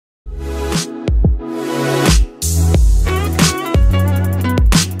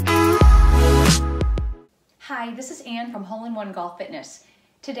all-in-one golf fitness.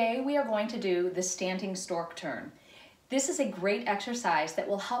 Today we are going to do the standing stork turn. This is a great exercise that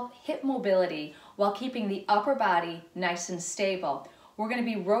will help hip mobility while keeping the upper body nice and stable. We're going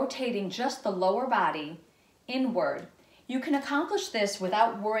to be rotating just the lower body inward. You can accomplish this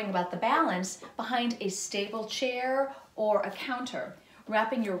without worrying about the balance behind a stable chair or a counter.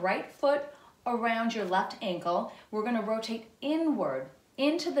 Wrapping your right foot around your left ankle, we're going to rotate inward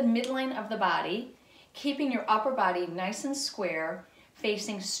into the midline of the body, keeping your upper body nice and square,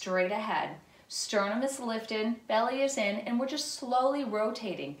 facing straight ahead. Sternum is lifted, belly is in, and we're just slowly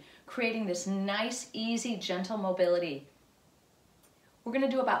rotating, creating this nice, easy, gentle mobility. We're going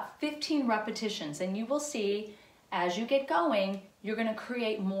to do about 15 repetitions, and you will see as you get going, you're going to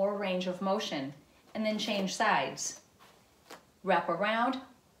create more range of motion, and then change sides. Wrap around,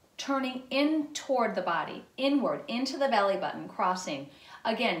 turning in toward the body, inward, into the belly button, crossing.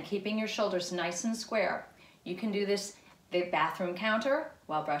 Again, keeping your shoulders nice and square. You can do this the bathroom counter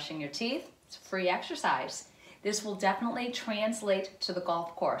while brushing your teeth. It's a free exercise. This will definitely translate to the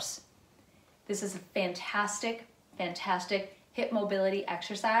golf course. This is a fantastic, fantastic hip mobility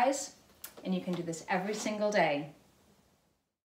exercise, and you can do this every single day.